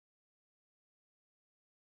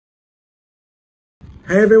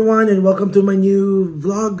Hi everyone and welcome to my new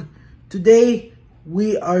vlog. Today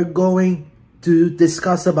we are going to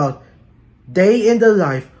discuss about day in the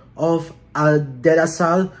life of a De La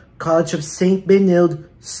Salle College of St. Benilde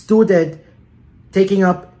student taking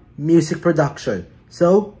up music production.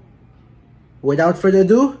 So without further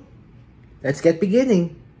ado, let's get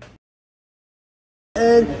beginning.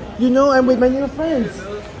 And you know I'm with my new friends.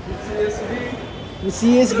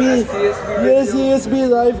 CSB. Yes, CSB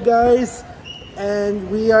live, guys. And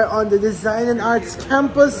we are on the Design and Arts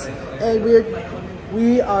campus, and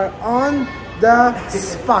we are on the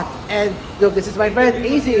spot. And look, this is my friend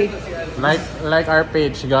Easy. Like our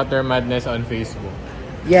page, Got Their Madness on Facebook.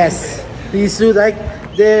 Yes, please do like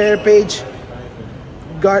their page.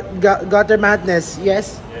 Got Their Madness.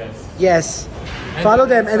 Yes. Yes. Follow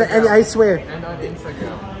them, and I swear. And on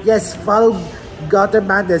Instagram. Yes, follow Got Their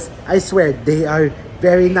Madness. I swear they are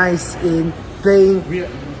very nice in playing.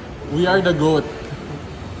 We are the GOAT.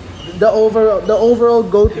 The overall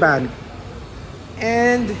GOAT band.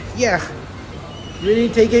 And yeah, really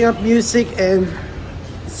taking up music, and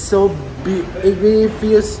it really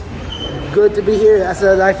feels good to be here as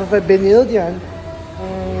a life of a Benildian.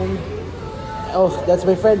 And oh, that's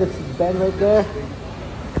my friend, that's Ben right there.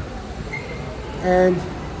 And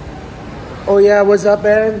oh yeah, what's up,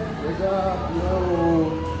 Ben? What's up?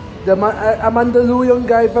 Yo, the Mandaluyong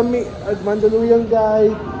guy from me, Mandaluyong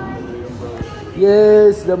guy.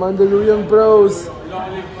 Yes, the Mandaluyong bros.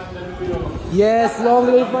 Yes, long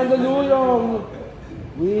live Mandaluyong.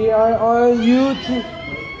 We are on YouTube.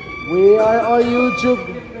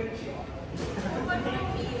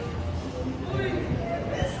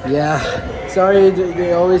 Yeah, sorry,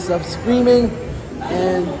 they always love screaming.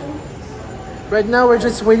 And right now we're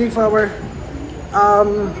just waiting for our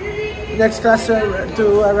next class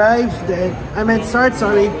to arrive. Start,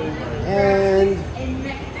 sorry. And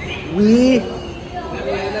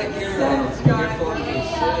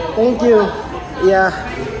thank you. Yeah,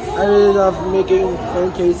 I really love making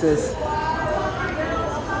phone cases.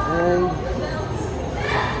 And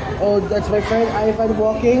oh, that's my friend Ivan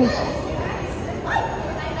walking.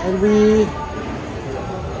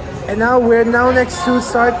 And now we're next to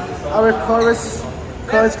start our chorus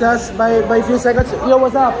class by a few seconds. Yo,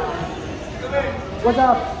 what's up? What's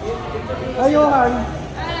up? Hi, Johan.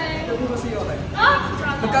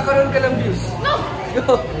 Magkakaroon ka ng views.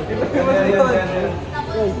 No!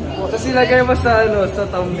 Kasi lagay mo sa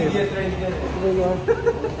thumbnail.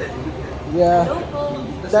 Yeah.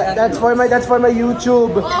 That's for my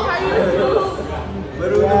YouTube.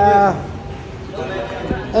 Yeah.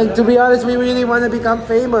 And to be honest, we really want to become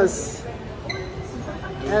famous.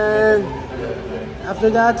 And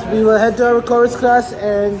after that, we will head to our chorus class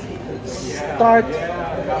and start.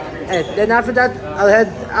 And then after that, I'll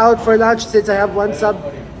head out for lunch since I have one sub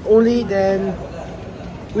only. Then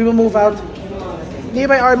we will move out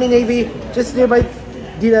nearby Army Navy, just nearby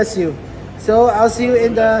DSU. So I'll see you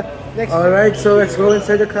in the next. All right, so let's go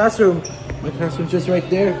inside the classroom. My classroom's just right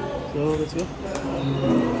there. So let's go.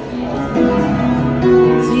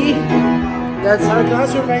 See, that's our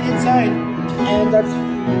classroom right inside, and that's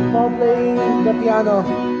Paul playing the piano.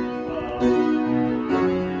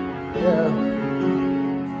 Yeah.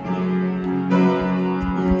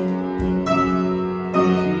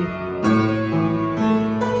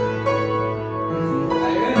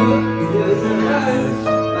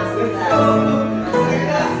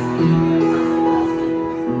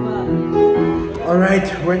 Alright,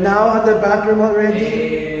 we're now on the bathroom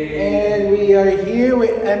already, and we are here.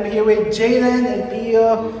 I'm here with Jalen and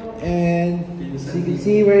Pio, and as you can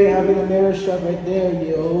see, we're having a mirror shot right there,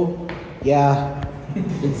 yo. Yeah, you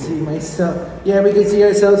can see myself. Yeah, we can see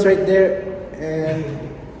ourselves right there, and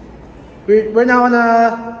we're now on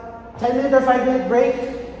a 10-minute or 5-minute break.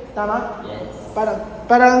 Tama? Yes.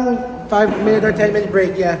 Parang 5-minute or 10-minute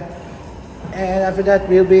break, yeah. And after that,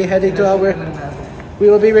 we will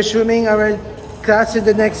be resuming our class in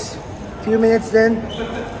the next few minutes then.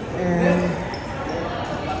 And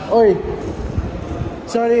oi,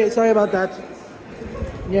 sorry about that.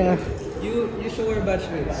 Yeah. You show our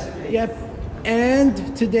batchmates. Yep. And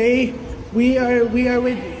today we are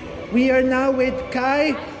now with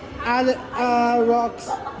Kai, Rox,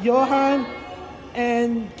 Johan,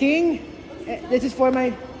 and King. This is for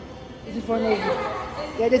my.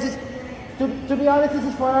 Yeah, this is. To be honest, this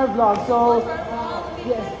is for our vlog. So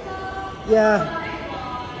yeah.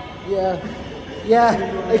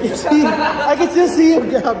 I can still see you,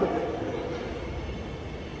 Gab.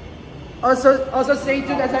 Also stay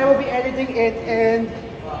tuned as I will be editing it and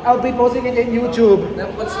I'll be posting it in YouTube.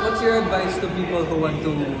 What's your advice to people who want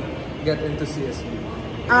to get into CSB?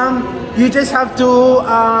 You just have to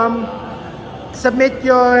submit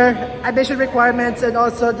your admission requirements, and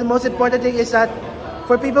also the most important thing is that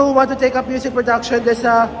for people who want to take up music production, there's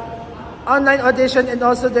a online audition, and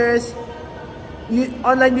also there's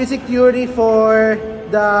online music theory for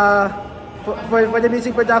the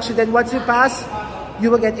music production. Then once you pass,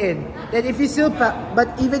 you will get in. Then if you still but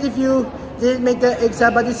even if you didn't make the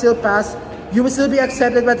exam but you still pass, you will still be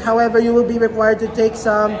accepted. But however, you will be required to take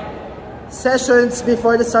some sessions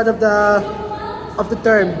before the start of the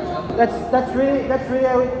term. That's really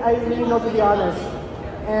I really know, to be honest.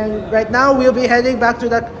 And right now we'll be heading back to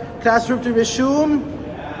the classroom to resume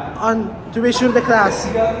the class.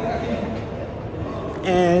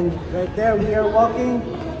 And right there we are walking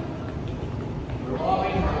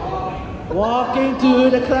to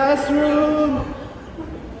the classroom.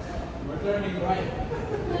 We're turning right.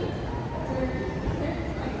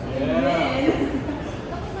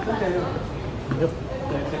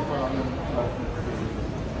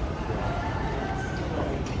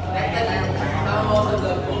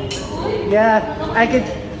 Yeah, I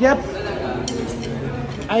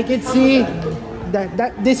could see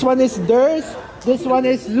that this one is Durs, this one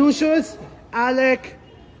is Lucius, Alec,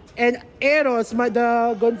 and Eros,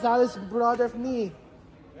 the Gonzalez brother of me.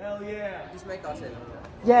 Hell yeah. He's my cousin.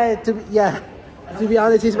 Yeah, to be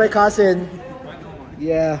honest, he's my cousin.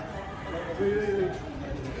 Yeah.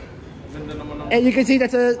 And you can see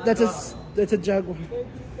that's a Jaguar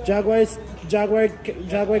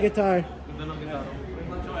guitar.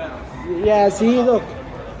 Yeah, see, look.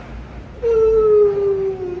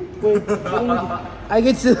 Wait, I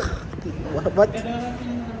get to what?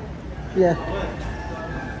 Yeah.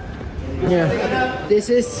 This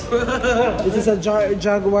is a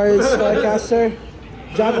Jaguar caster.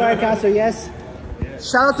 Jaguar caster, yes.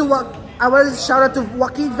 Shout out to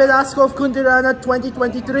Joaquin Velasco of Cundirana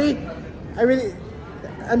 2023.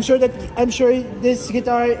 I'm sure this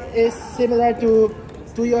guitar is similar to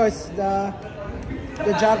yours, the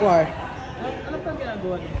Jaguar.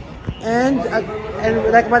 And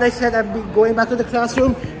like what I said, I'll be going back to the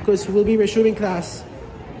classroom because we'll be resuming class.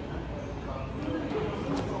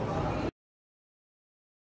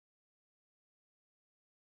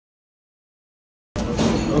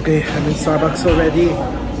 Okay, I'm in Starbucks already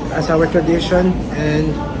as our tradition,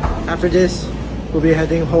 and after this we'll be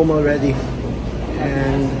heading home already.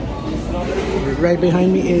 And right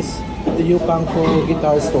behind me is the Yupangko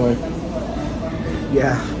guitar store.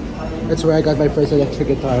 Yeah, that's where I got my first electric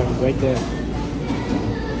guitar, right there.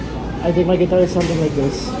 I think my guitar is something like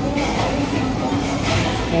this.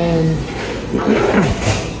 And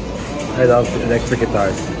I love electric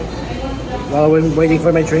guitars. While we're waiting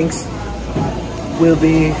for my drinks, we'll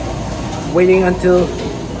be waiting until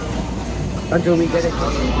we get it.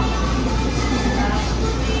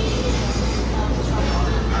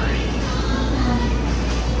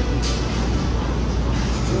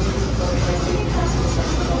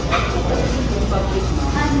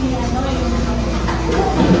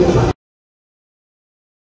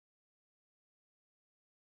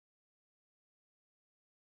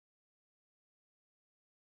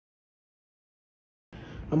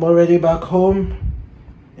 I'm already back home,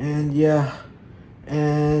 and yeah,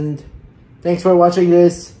 and thanks for watching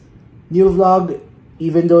this new vlog,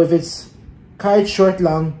 even though if it's quite short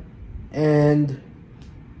long, and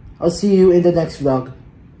I'll see you in the next vlog.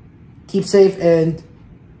 Keep safe, and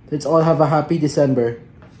let's all have a happy December.